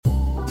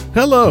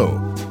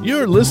Hello,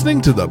 you're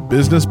listening to the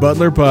Business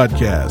Butler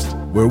Podcast,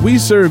 where we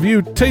serve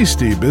you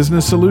tasty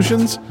business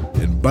solutions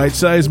in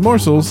bite-sized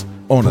morsels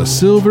on a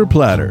silver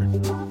platter.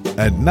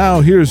 And now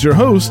here's your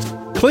host,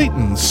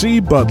 Clayton C.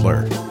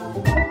 Butler.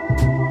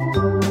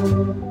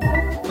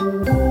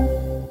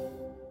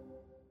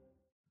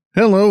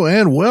 Hello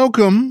and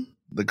welcome.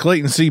 The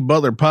Clayton C.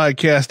 Butler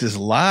Podcast is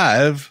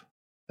live,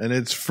 and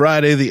it's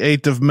Friday the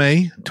 8th of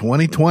May,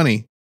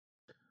 2020.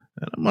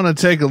 And I'm going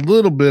to take a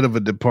little bit of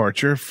a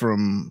departure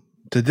from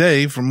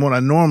today from what I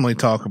normally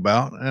talk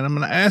about. And I'm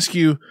going to ask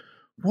you,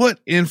 what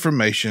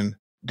information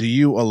do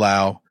you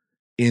allow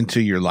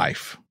into your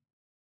life?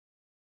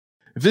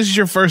 If this is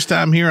your first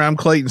time here, I'm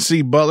Clayton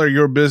C. Butler,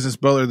 your business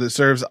butler that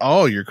serves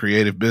all your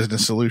creative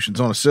business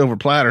solutions on a silver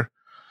platter.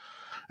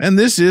 And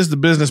this is the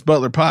Business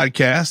Butler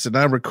Podcast, and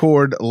I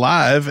record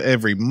live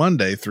every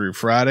Monday through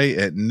Friday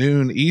at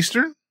noon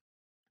Eastern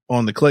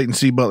on the Clayton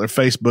C. Butler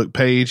Facebook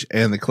page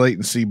and the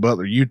Clayton C.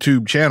 Butler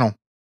YouTube channel.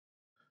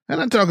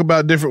 And I talk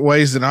about different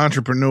ways that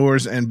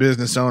entrepreneurs and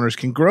business owners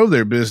can grow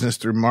their business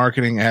through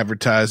marketing,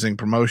 advertising,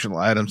 promotional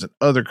items, and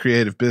other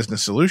creative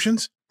business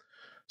solutions.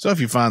 So if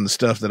you find the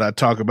stuff that I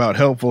talk about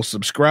helpful,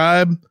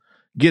 subscribe,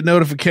 get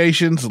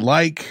notifications,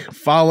 like,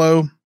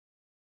 follow,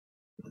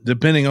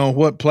 depending on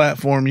what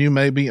platform you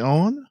may be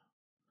on.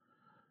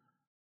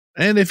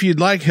 And if you'd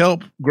like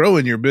help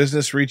growing your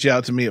business, reach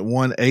out to me at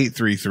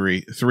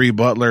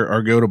 1-833-3-BUTLER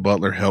or go to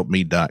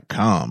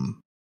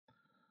butlerhelpme.com.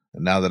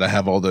 And now that I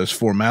have all those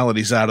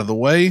formalities out of the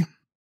way,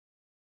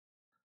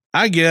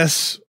 I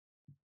guess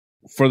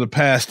for the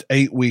past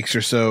 8 weeks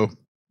or so,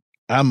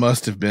 I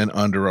must have been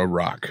under a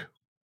rock.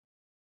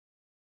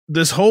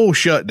 This whole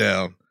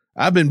shutdown,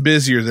 I've been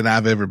busier than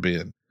I've ever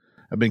been.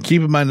 I've been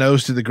keeping my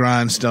nose to the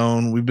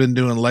grindstone. We've been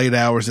doing late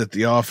hours at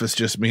the office,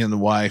 just me and the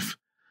wife.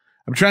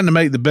 I'm trying to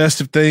make the best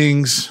of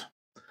things,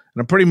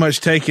 and I'm pretty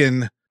much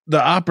taking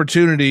the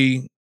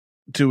opportunity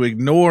to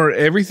ignore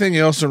everything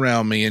else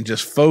around me and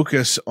just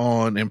focus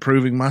on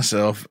improving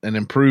myself and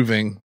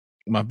improving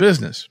my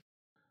business,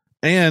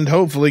 and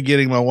hopefully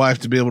getting my wife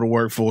to be able to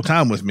work full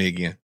time with me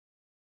again.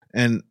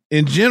 And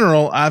in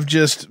general, I've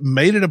just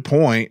made it a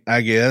point,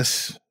 I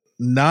guess,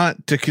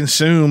 not to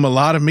consume a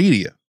lot of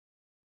media.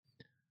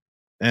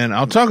 And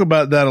I'll talk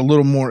about that a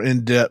little more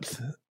in depth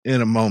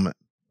in a moment.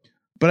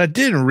 But I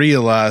didn't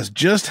realize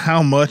just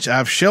how much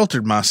I've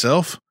sheltered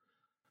myself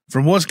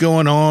from what's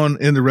going on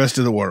in the rest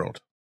of the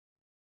world.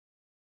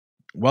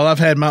 While I've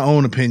had my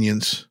own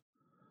opinions,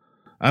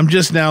 I'm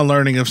just now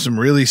learning of some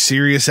really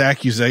serious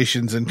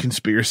accusations and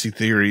conspiracy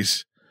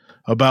theories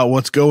about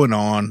what's going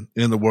on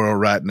in the world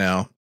right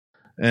now.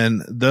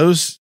 And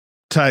those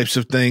types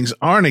of things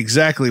aren't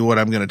exactly what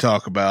I'm going to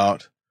talk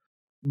about,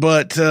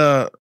 but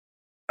I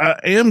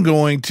am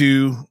going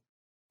to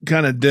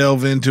kind of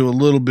delve into a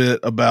little bit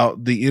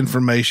about the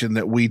information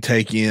that we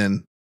take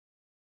in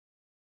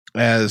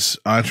as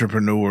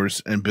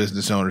entrepreneurs and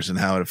business owners and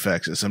how it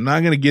affects us. I'm not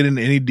going to get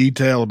into any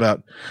detail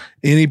about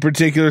any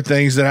particular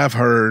things that I've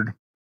heard,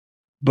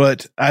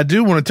 but I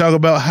do want to talk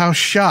about how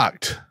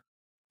shocked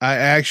I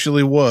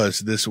actually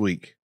was this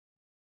week.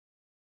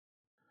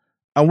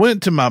 I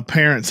went to my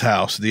parents'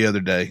 house the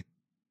other day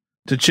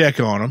to check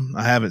on them.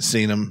 I haven't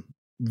seen them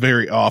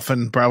very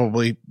often,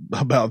 probably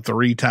about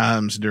 3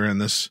 times during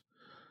this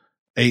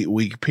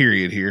 8-week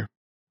period here.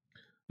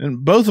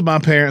 And both of my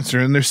parents are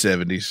in their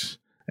 70s.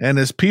 And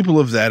as people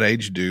of that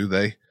age do,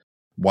 they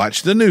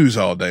watch the news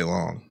all day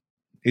long.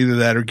 Either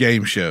that or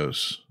game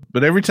shows.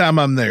 But every time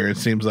I'm there, it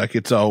seems like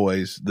it's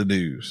always the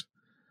news.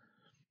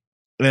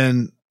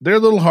 And they're a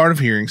little hard of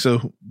hearing,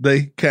 so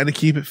they kind of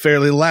keep it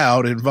fairly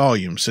loud in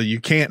volume. So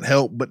you can't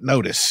help but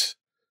notice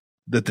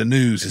that the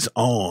news is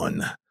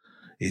on.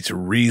 It's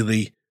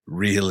really,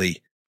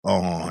 really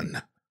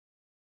on.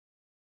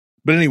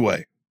 But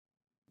anyway,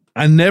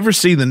 I never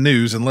see the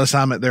news unless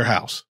I'm at their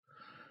house.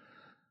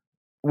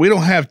 We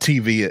don't have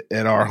TV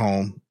at our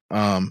home.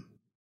 My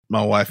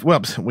wife,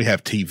 well, we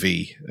have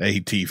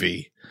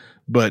TV,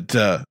 but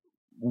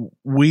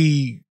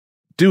we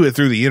do it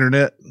through the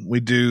internet. We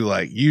do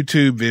like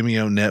YouTube,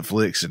 Vimeo,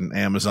 Netflix, and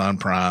Amazon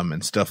Prime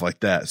and stuff like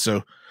that.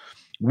 So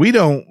we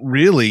don't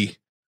really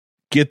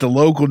get the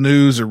local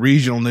news or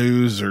regional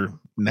news or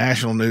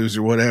national news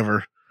or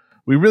whatever.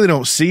 We really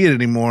don't see it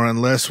anymore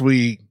unless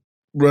we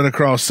run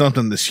across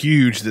something that's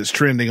huge that's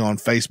trending on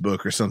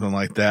Facebook or something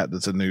like that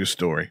that's a news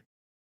story.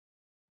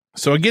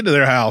 So I get to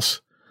their house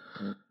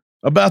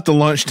about the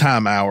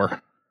lunchtime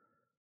hour,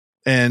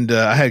 and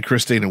I had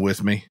Christina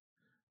with me,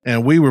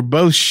 and we were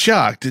both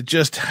shocked at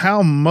just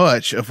how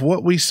much of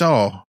what we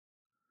saw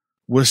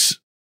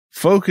was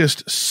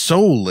focused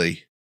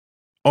solely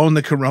on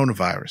the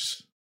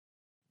coronavirus.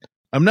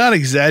 I'm not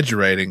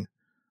exaggerating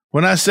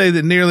when I say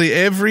that nearly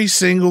every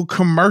single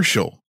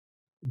commercial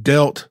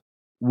dealt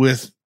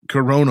with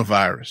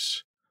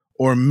coronavirus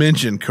or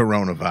mentioned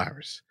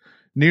coronavirus.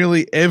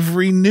 Nearly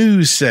every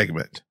news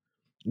segment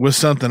was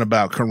something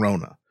about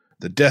corona.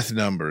 The death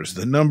numbers,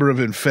 the number of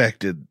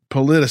infected,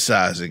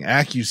 politicizing,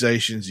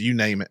 accusations, you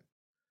name it.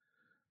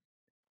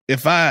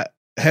 If I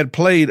had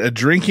played a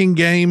drinking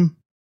game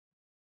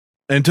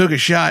and took a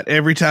shot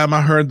every time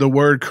I heard the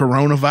word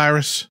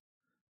coronavirus,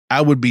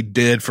 I would be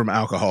dead from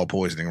alcohol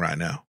poisoning right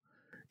now.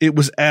 It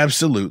was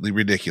absolutely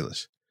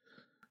ridiculous.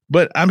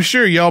 But I'm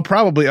sure y'all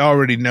probably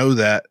already know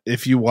that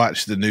if you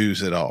watch the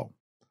news at all.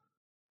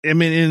 I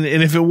mean,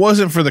 and if it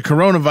wasn't for the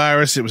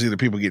coronavirus, it was either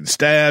people getting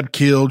stabbed,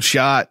 killed,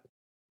 shot,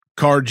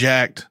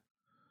 carjacked.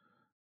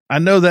 I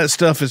know that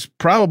stuff is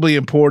probably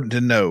important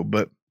to know,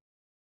 but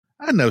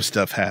I know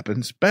stuff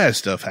happens. Bad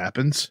stuff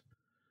happens.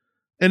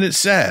 And it's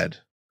sad.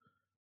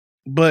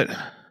 But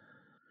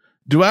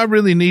do I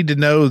really need to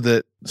know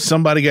that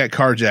somebody got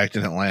carjacked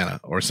in Atlanta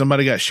or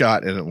somebody got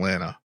shot in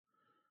Atlanta?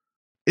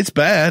 It's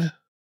bad.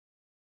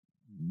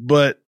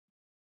 But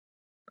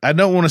I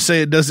don't want to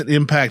say it doesn't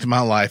impact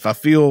my life. I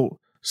feel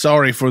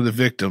sorry for the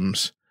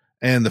victims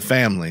and the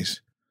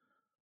families.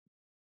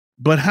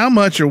 But how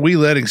much are we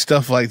letting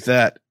stuff like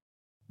that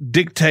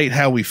dictate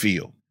how we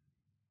feel?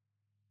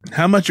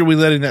 How much are we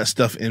letting that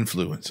stuff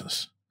influence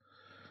us?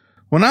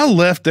 When I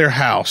left their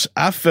house,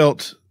 I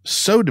felt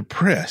so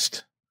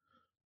depressed.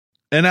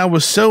 And I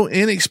was so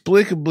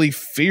inexplicably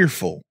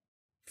fearful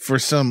for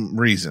some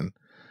reason.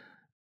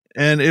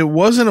 And it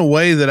wasn't a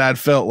way that I'd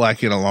felt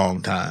like in a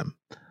long time.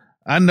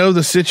 I know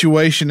the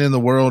situation in the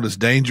world is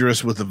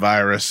dangerous with the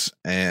virus,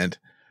 and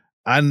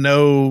I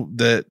know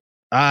that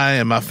I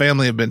and my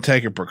family have been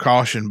taking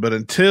precaution, but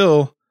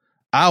until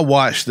I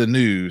watched the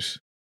news,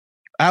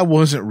 I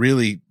wasn't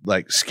really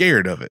like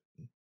scared of it.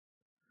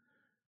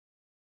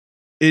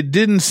 It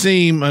didn't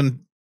seem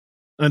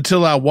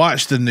until I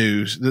watched the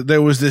news that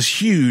there was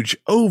this huge,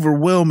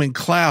 overwhelming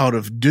cloud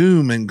of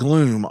doom and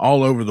gloom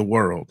all over the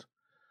world.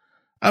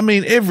 I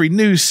mean, every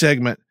news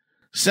segment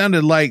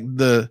sounded like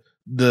the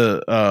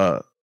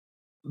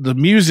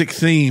music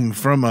theme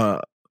from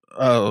a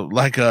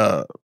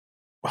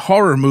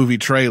horror movie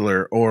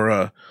trailer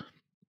or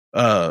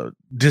a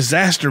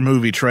disaster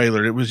movie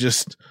trailer. It was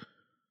just,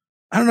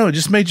 I don't know, it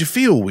just made you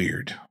feel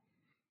weird.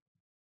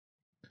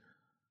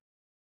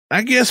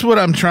 I guess what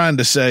I'm trying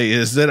to say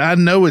is that I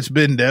know it's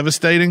been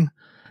devastating,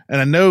 and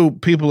I know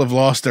people have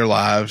lost their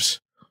lives,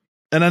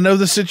 and I know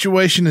the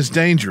situation is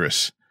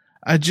dangerous.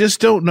 I just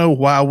don't know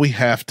why we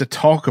have to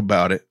talk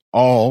about it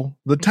all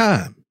the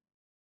time.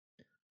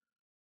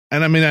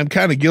 And I mean, I'm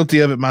kind of guilty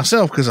of it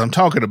myself because I'm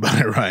talking about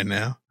it right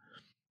now.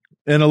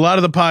 In a lot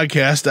of the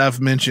podcasts,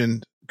 I've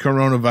mentioned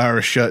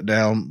coronavirus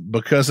shutdown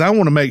because I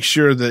want to make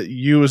sure that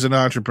you as an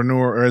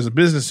entrepreneur or as a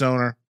business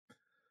owner,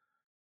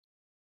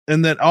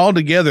 and that all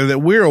together that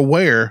we're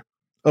aware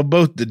of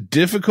both the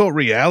difficult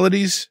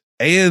realities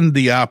and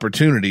the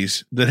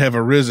opportunities that have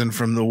arisen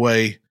from the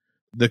way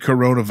the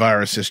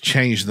coronavirus has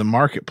changed the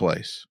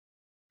marketplace.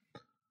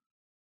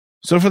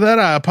 So for that,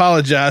 I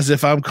apologize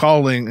if I'm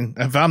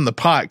the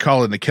pot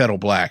calling the kettle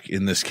black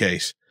in this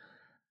case.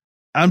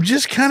 I'm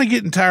just kind of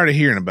getting tired of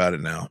hearing about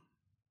it now.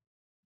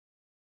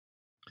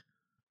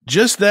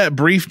 Just that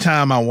brief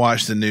time I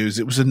watched the news,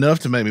 it was enough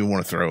to make me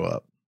want to throw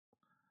up.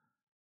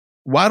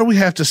 Why do we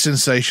have to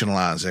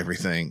sensationalize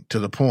everything to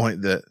the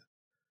point that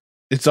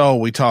it's all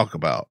we talk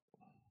about?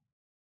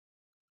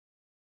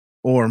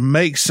 Or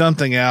make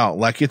something out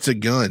like it's a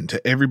gun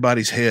to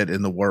everybody's head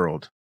in the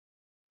world.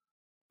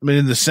 I mean,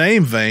 in the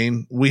same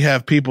vein, we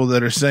have people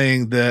that are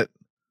saying that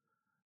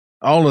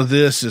all of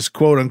this is,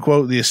 quote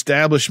unquote, the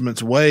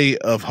establishment's way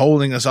of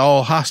holding us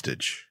all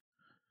hostage.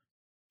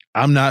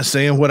 I'm not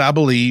saying what I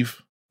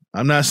believe.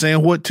 I'm not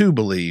saying what to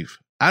believe.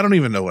 I don't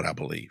even know what I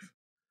believe.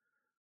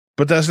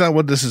 But that's not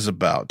what this is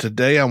about.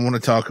 Today, I want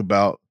to talk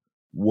about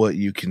what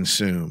you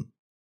consume.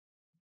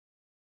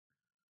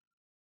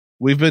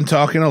 We've been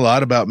talking a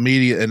lot about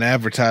media and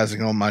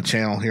advertising on my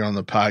channel here on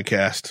the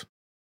podcast.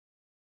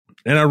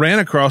 And I ran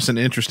across an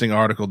interesting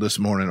article this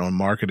morning on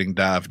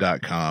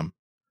marketingdive.com.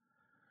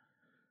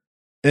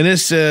 And it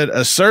said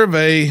a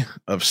survey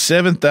of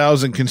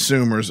 7,000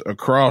 consumers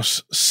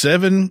across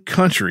 7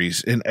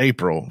 countries in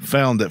April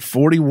found that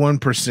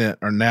 41%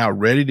 are now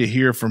ready to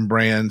hear from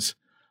brands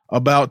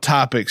about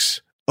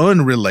topics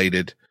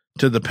unrelated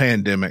to the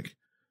pandemic,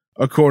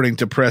 according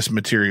to press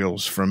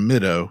materials from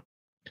Middo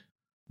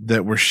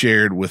that were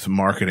shared with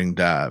Marketing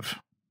Dive.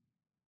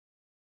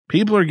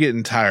 People are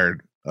getting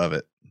tired of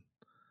it.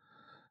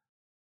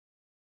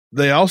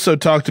 They also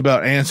talked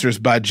about answers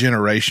by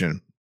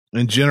generation.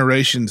 And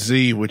Generation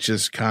Z, which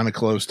is kind of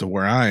close to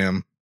where I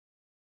am,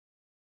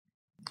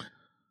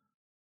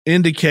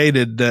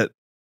 indicated that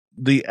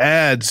the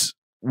ads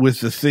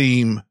with the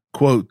theme,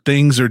 quote,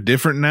 things are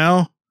different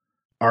now,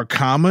 are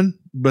common,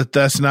 but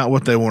that's not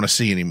what they want to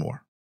see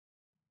anymore.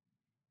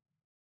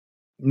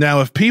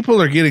 Now, if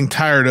people are getting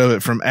tired of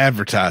it from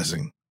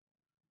advertising,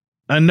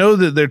 I know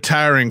that they're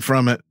tiring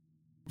from it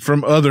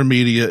from other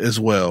media as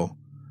well,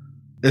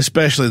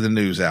 especially the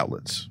news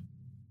outlets.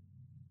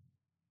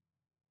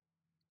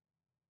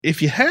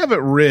 If you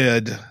haven't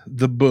read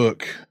the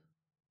book,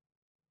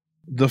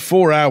 The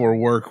 4-Hour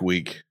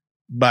Workweek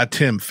by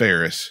Tim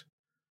Ferriss,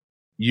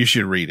 you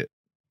should read it.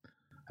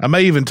 I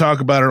may even talk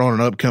about it on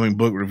an upcoming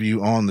book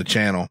review on the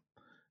channel.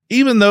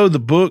 Even though the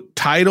book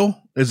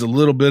title is a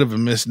little bit of a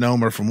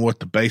misnomer from what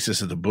the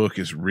basis of the book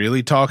is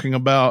really talking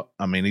about.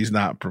 I mean, he's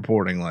not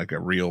purporting like a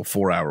real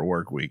 4-hour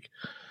work week,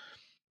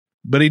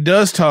 but he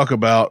does talk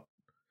about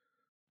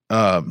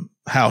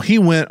how he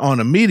went on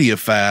a media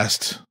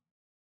fast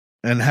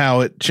and how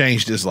it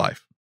changed his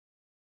life.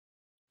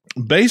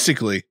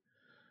 Basically,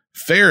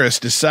 Ferriss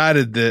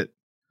decided that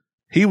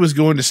he was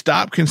going to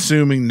stop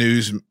consuming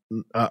news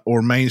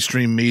or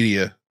mainstream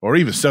media or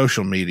even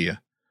social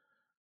media.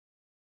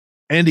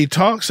 And he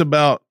talks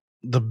about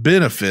the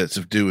benefits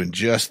of doing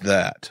just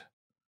that.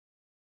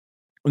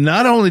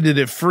 Not only did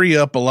it free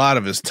up a lot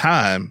of his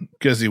time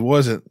because he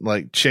wasn't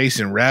like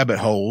chasing rabbit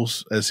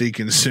holes as he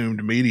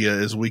consumed media,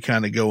 as we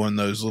kind of go in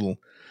those little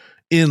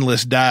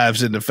endless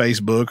dives into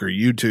Facebook or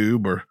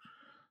YouTube or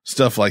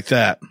stuff like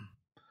that.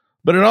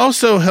 But it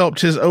also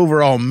helped his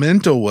overall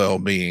mental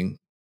well-being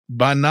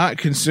by not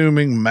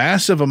consuming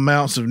massive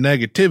amounts of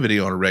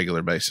negativity on a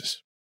regular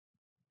basis.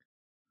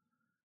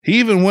 He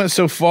even went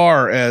so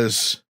far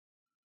as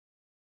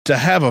to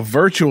have a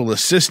virtual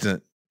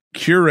assistant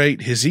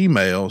curate his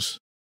emails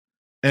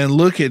and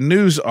look at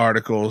news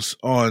articles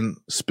on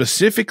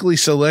specifically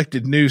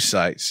selected news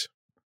sites,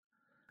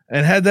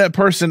 and had that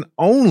person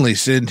only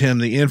send him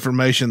the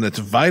information that's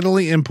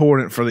vitally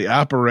important for the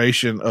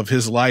operation of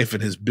his life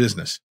and his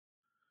business.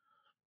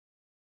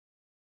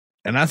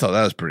 And I thought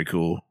that was pretty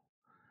cool.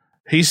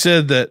 He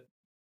said that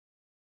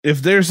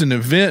if there's an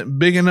event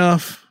big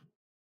enough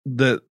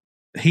that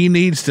he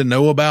needs to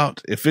know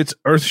about, if it's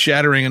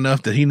earth-shattering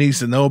enough that he needs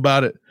to know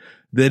about it,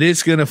 that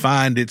it's going to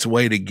find its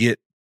way to get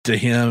to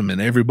him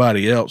and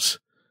everybody else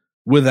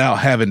without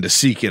having to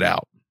seek it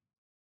out.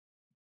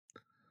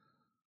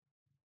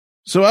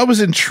 So I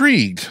was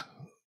intrigued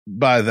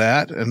by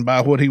that and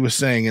by what he was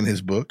saying in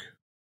his book.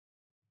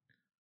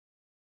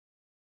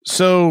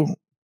 So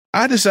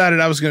I decided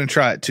I was going to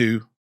try it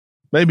too.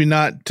 Maybe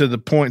not to the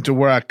point to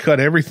where I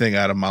cut everything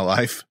out of my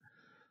life.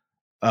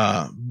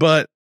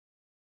 But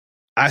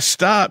I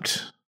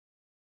stopped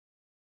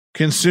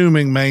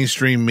consuming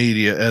mainstream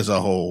media as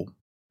a whole.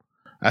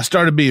 I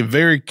started being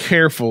very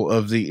careful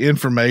of the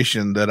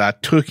information that I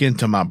took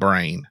into my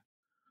brain.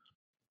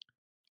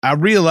 I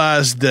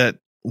realized that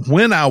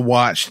when I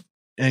watched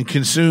and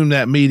consumed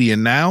that media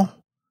now,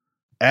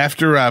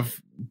 after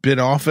I've been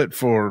off it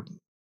for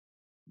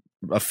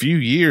a few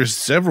years,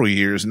 several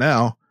years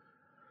now,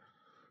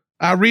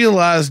 I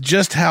realized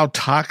just how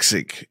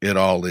toxic it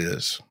all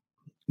is,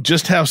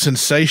 just how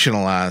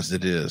sensationalized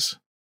it is,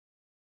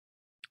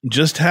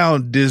 just how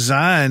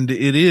designed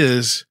it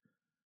is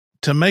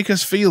to make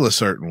us feel a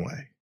certain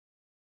way.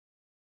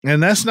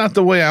 And that's not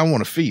the way I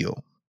want to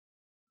feel.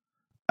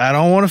 I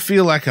don't want to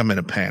feel like I'm in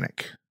a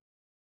panic.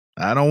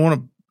 I don't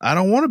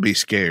want to be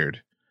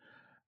scared.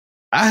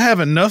 I have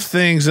enough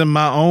things in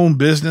my own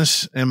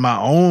business, in my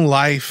own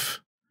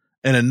life,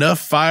 and enough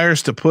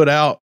fires to put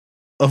out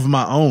of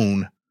my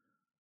own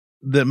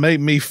that make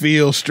me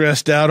feel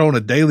stressed out on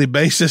a daily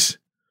basis.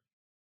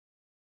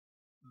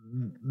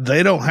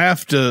 They don't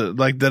have to,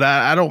 like that.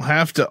 I don't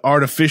have to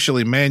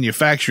artificially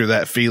manufacture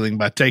that feeling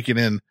by taking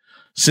in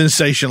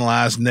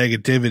sensationalized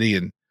negativity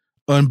and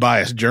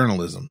unbiased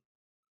journalism,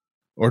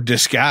 or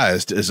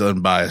disguised as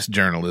unbiased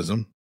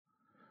journalism.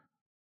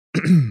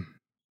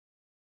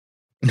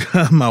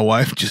 My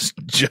wife just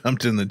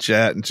jumped in the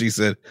chat and she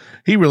said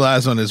he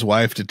relies on his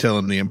wife to tell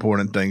him the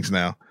important things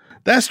now.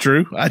 That's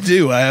true. I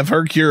do. I have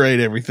her curate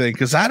everything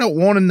because I don't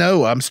want to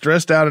know. I'm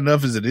stressed out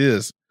enough as it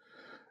is.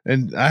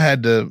 And I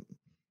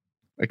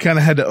kind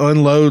of had to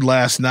unload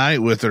last night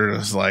with her. And I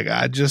was like,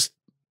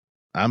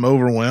 I'm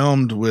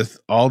overwhelmed with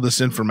all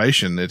this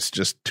information. It's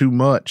just too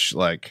much.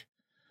 Like,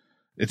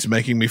 it's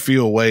making me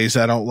feel ways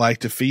I don't like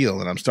to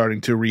feel. And I'm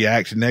starting to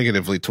react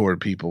negatively toward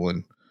people.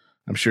 And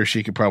I'm sure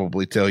she could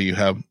probably tell you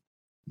how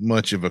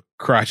much of a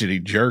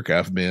crotchety jerk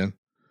I've been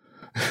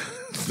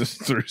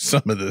through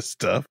some of this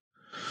stuff.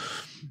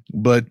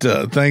 But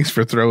thanks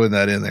for throwing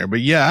that in there. But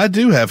yeah, I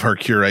do have her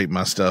curate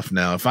my stuff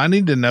now. If I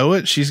need to know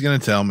it, she's going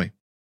to tell me.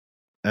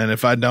 And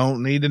if I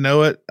don't need to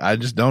know it, I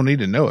just don't need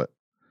to know it.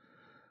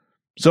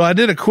 So I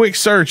did a quick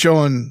search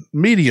on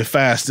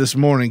MediaFast this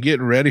morning,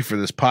 getting ready for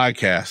this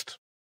podcast,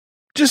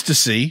 just to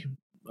see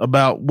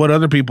about what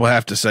other people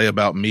have to say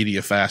about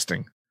media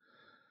fasting.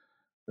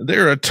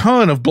 There are a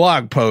ton of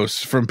blog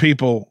posts from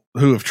people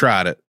who have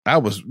tried it. I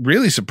was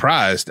really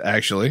surprised,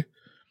 actually.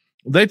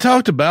 They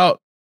talked about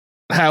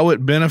how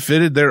it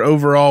benefited their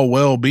overall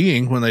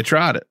well-being when they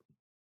tried it,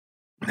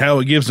 how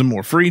it gives them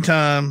more free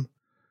time,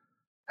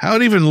 how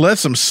it even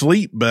lets them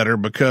sleep better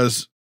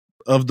because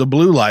of the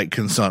blue light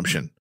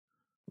consumption,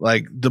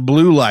 like the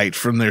blue light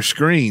from their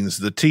screens,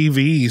 the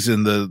TVs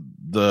and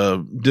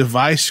the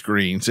device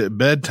screens at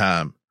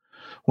bedtime.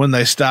 When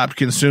they stopped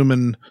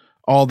consuming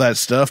all that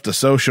stuff, the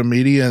social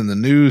media and the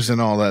news and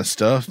all that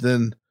stuff,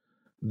 then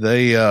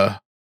they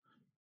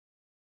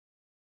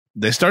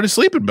started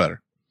sleeping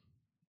better.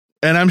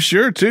 And I'm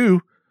sure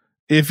too,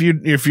 if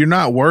you're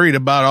not worried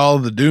about all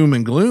the doom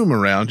and gloom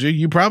around you,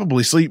 you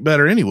probably sleep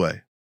better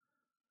anyway.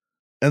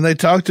 And they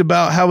talked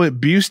about how it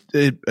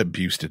boosted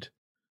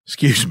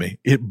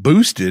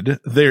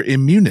their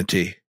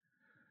immunity.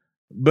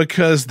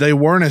 because they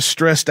weren't as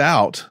stressed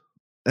out,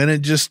 and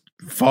it just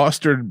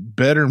fostered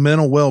better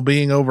mental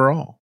well-being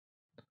overall.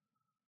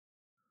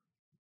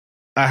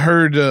 I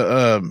heard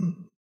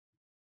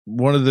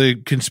one of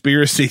the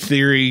conspiracy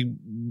theory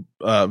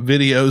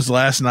videos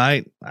last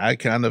night. I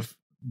kind of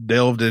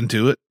delved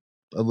into it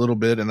a little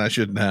bit, and I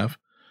shouldn't have.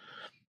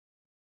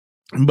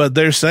 But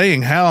they're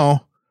saying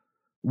how,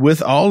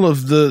 with all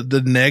of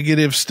the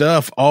negative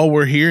stuff, all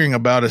we're hearing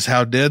about is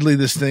how deadly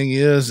this thing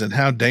is and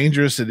how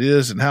dangerous it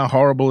is and how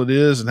horrible it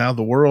is and how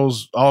the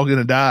world's all going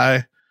to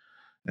die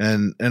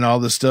and all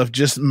this stuff,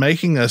 just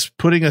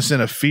putting us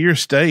in a fear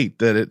state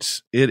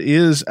that it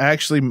is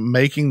actually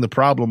making the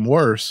problem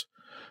worse,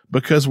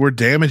 because we're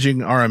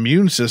damaging our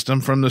immune system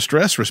from the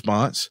stress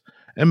response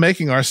and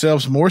making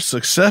ourselves more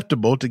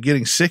susceptible to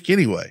getting sick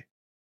anyway.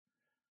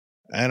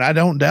 And I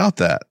don't doubt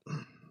that.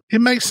 It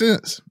makes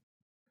sense.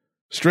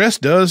 Stress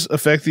does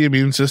affect the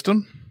immune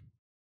system.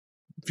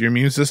 If your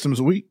immune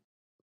system's weak,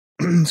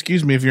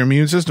 if your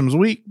immune system's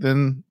weak,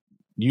 then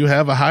you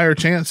have a higher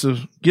chance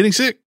of getting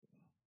sick.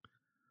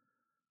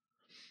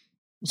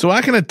 So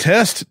I can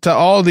attest to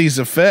all these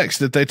effects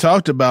that they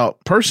talked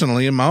about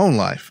personally in my own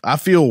life. I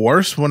feel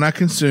worse when I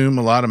consume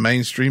a lot of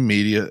mainstream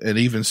media and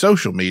even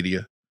social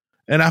media,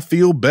 and I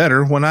feel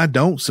better when I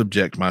don't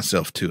subject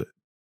myself to it.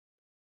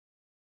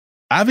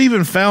 I've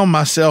even found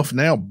myself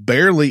now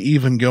barely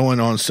even going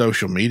on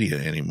social media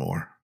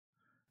anymore.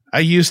 I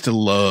used to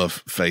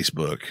love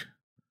Facebook,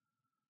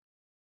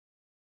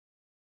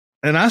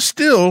 and I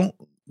still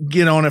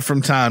get on it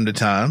from time to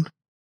time,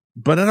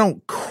 but I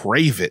don't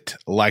crave it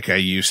like I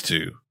used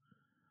to.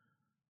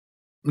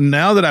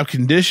 Now that I've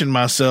conditioned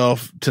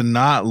myself to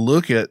not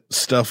look at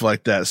stuff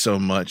like that so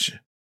much,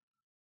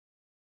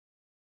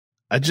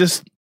 it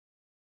just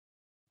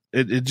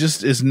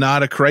is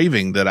not a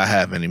craving that I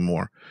have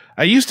anymore.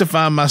 I used to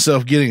find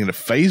myself getting into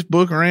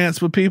Facebook rants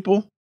with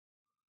people.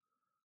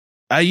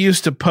 I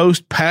used to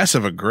post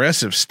passive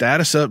aggressive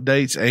status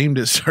updates aimed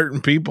at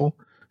certain people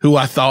who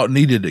I thought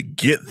needed to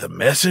get the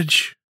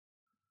message.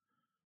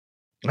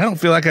 I don't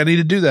feel like I need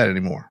to do that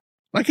anymore.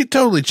 Like, it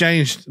totally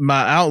changed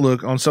my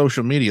outlook on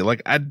social media.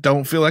 Like, I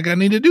don't feel like I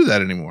need to do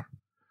that anymore.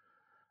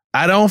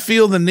 I don't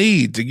feel the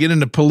need to get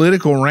into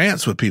political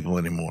rants with people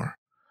anymore.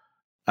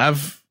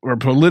 Or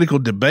political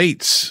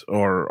debates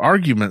or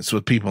arguments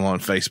with people on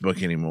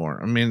Facebook anymore.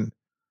 I mean,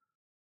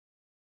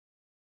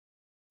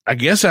 I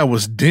guess I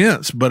was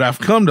dense, but I've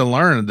come to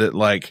learn that,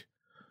 like,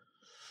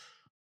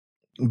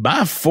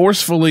 by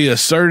forcefully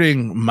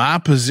asserting my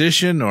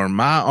position or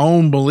my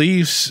own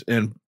beliefs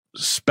and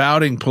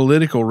spouting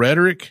political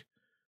rhetoric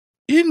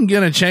isn't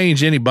going to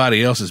change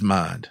anybody else's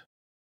mind,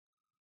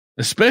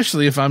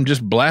 especially if I'm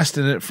just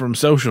blasting it from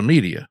social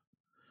media.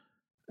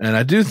 And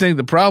I do think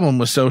the problem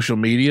with social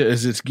media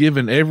is it's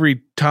given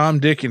every Tom,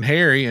 Dick, and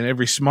Harry and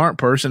every smart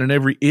person and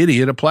every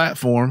idiot a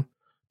platform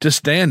to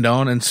stand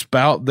on and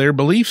spout their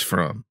beliefs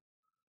from,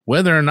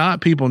 whether or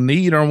not people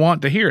need or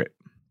want to hear it.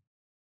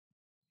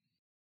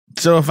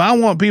 So if I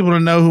want people to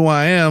know who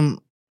I am,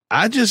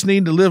 I just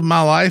need to live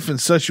my life in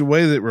such a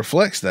way that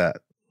reflects that.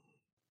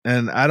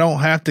 And I don't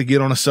have to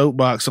get on a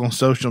soapbox on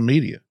social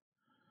media.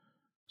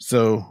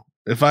 So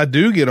if I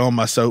do get on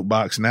my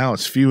soapbox now,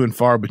 it's few and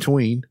far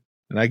between.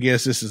 And I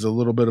guess this is a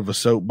little bit of a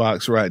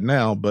soapbox right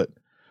now, but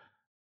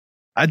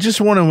I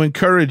just want to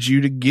encourage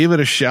you to give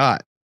it a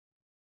shot.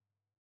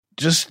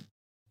 Just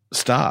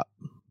stop.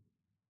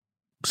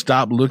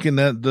 Stop looking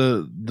at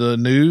the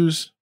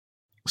news.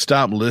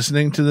 Stop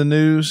listening to the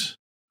news.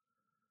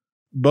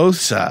 Both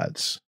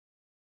sides.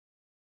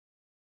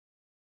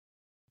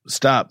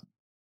 Stop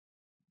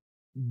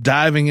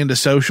diving into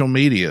social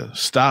media.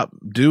 Stop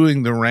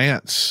doing the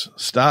rants.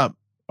 Stop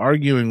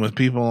arguing with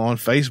people on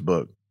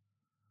Facebook.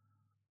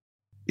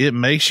 It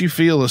makes you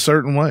feel a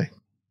certain way.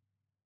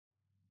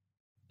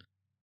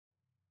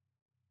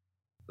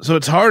 So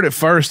it's hard at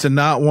first to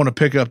not want to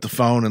pick up the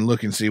phone and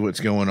look and see what's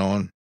going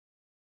on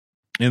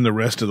in the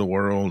rest of the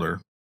world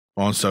or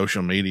on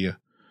social media,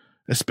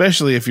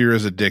 especially if you're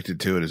as addicted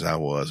to it as I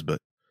was. But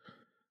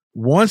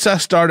once I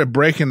started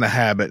breaking the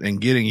habit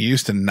and getting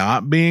used to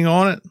not being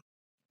on it,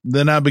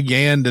 then I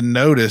began to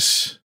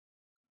notice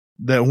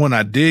that when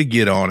I did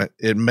get on it,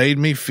 it made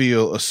me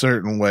feel a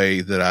certain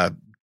way that I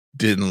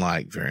didn't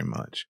like very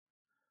much.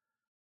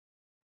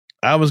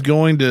 I was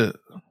going to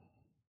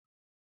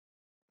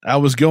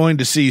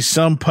see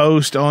some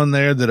post on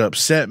there that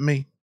upset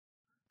me.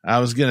 I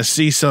was going to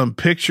see some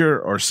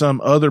picture or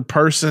some other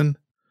person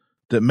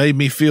that made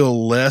me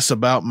feel less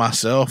about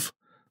myself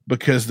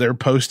because they're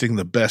posting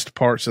the best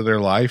parts of their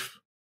life.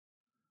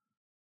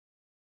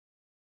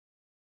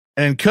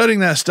 And cutting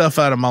that stuff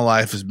out of my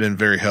life has been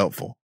very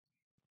helpful.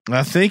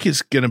 I think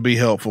it's going to be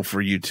helpful for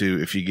you too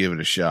if you give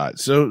it a shot.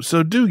 So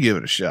do give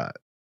it a shot.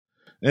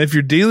 And if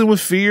you're dealing with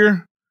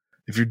fear,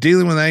 if you're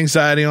dealing with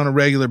anxiety on a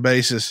regular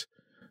basis,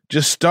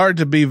 just start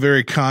to be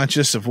very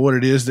conscious of what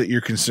it is that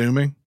you're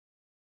consuming.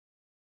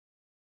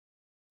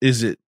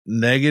 Is it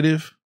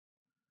negative?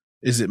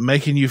 Is it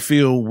making you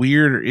feel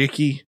weird or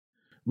icky?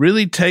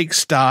 Really take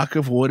stock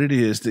of what it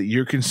is that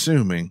you're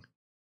consuming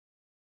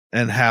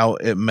and how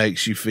it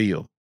makes you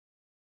feel.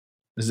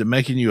 Is it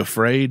making you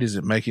afraid? Is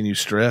it making you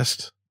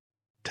stressed?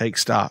 Take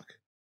stock.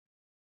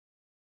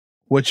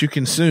 What you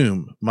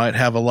consume might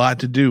have a lot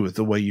to do with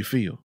the way you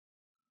feel.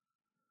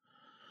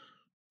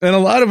 And a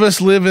lot of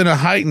us live in a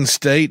heightened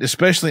state,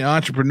 especially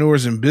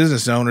entrepreneurs and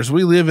business owners.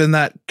 We live in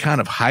that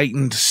kind of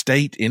heightened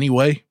state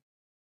anyway.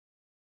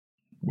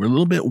 We're a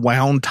little bit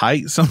wound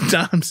tight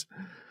sometimes,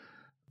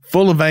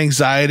 full of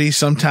anxiety,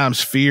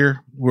 sometimes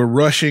fear. We're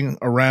rushing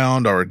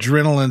around. Our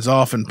adrenaline's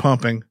off and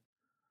pumping.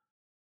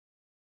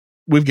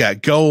 We've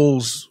got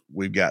goals.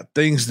 We've got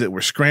things that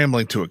we're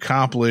scrambling to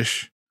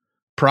accomplish,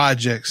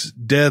 projects,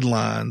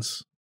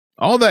 deadlines.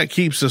 All that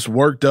keeps us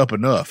worked up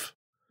enough.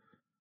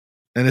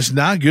 And it's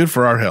not good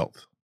for our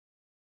health.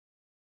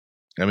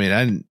 I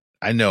mean,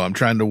 I know I'm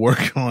trying to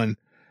work on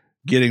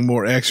getting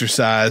more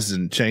exercise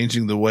and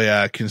changing the way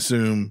I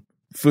consume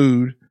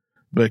food,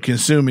 but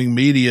consuming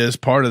media is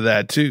part of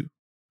that too.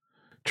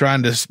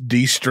 Trying to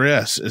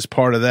de-stress is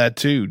part of that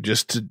too,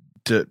 just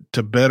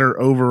to better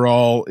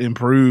overall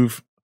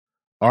improve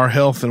our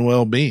health and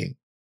well-being.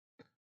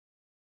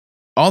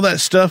 All that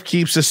stuff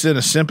keeps us in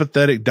a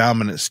sympathetic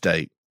dominant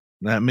state.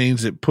 That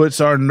means it puts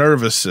our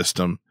nervous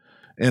system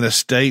in a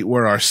state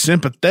where our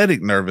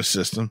sympathetic nervous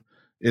system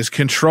is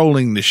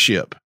controlling the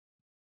ship.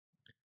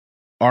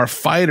 Our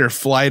fight,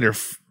 flight,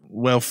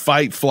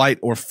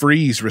 or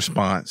freeze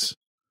response.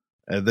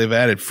 They've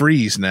added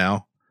freeze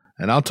now,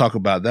 and I'll talk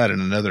about that in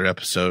another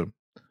episode.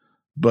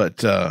 But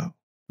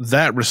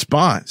that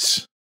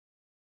response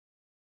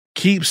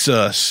keeps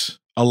us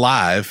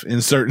alive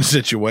in certain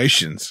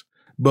situations,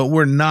 but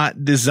we're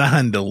not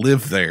designed to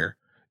live there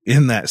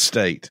in that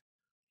state.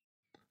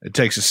 It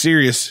takes a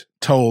serious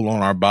toll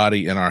on our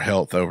body and our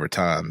health over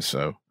time.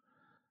 So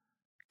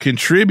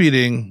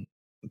contributing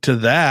to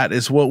that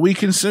is what we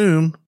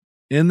consume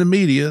in the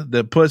media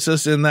that puts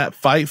us in that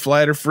fight,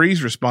 flight, or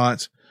freeze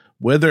response,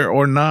 whether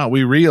or not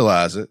we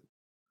realize it.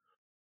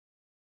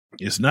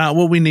 It's not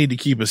what we need to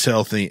keep us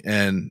healthy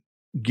and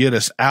get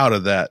us out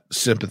of that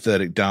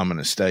sympathetic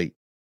dominant state.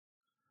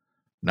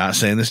 Not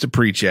saying this to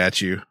preach at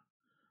you,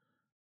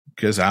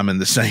 because I'm in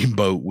the same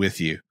boat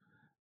with you.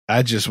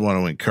 I just want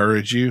to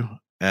encourage you,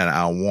 and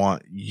I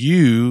want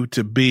you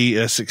to be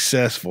as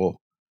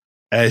successful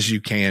as you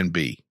can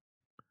be.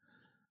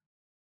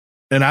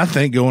 And I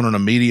think going on a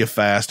media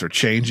fast or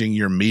changing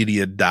your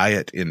media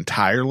diet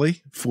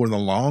entirely for the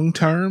long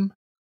term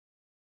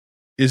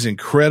is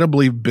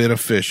incredibly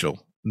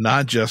beneficial,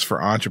 not just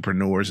for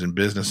entrepreneurs and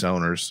business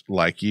owners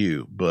like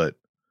you, but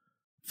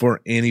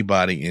for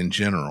anybody in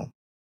general.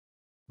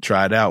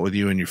 Try it out with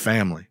you and your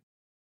family.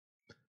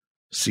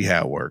 See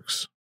how it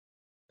works.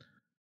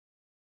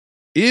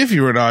 If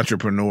you're an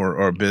entrepreneur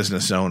or a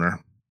business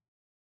owner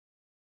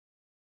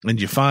and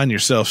you find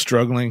yourself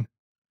struggling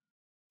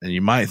and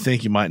you might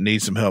think you might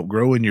need some help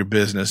growing your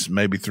business,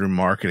 maybe through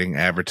marketing,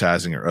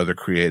 advertising, or other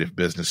creative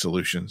business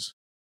solutions,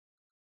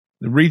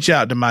 then reach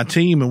out to my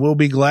team and we'll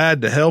be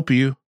glad to help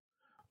you.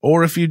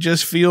 Or if you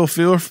just feel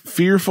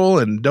fearful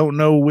and don't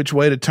know which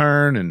way to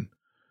turn and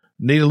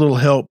need a little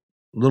help,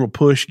 a little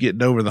push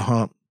getting over the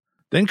hump,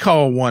 then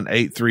call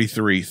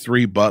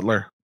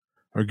 1-833-3-BUTLER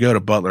or go to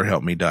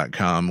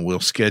butlerhelpme.com and we'll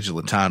schedule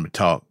a time to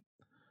talk,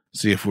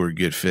 see if we're a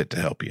good fit to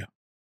help you.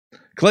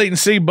 Clayton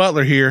C.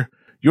 Butler here,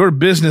 your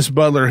business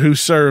butler who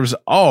serves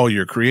all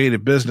your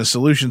creative business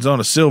solutions on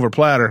a silver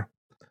platter.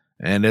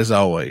 And as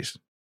always,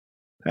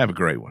 have a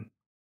great one.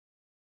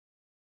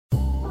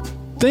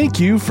 Thank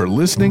you for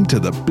listening to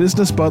the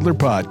Business Butler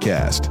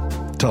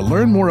Podcast. To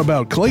learn more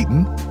about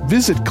Clayton,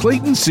 visit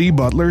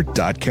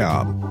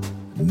ClaytonCButler.com.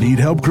 Need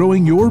help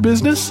growing your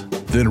business?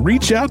 Then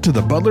reach out to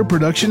the Butler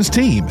Productions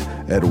team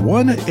at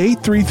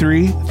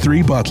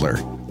 1-833-3-BUTLER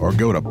or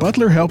go to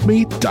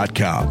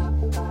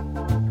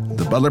butlerhelpme.com.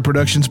 The Butler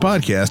Productions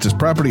Podcast is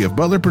property of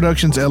Butler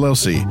Productions,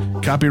 LLC.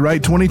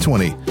 Copyright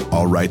 2020.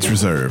 All rights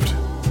reserved.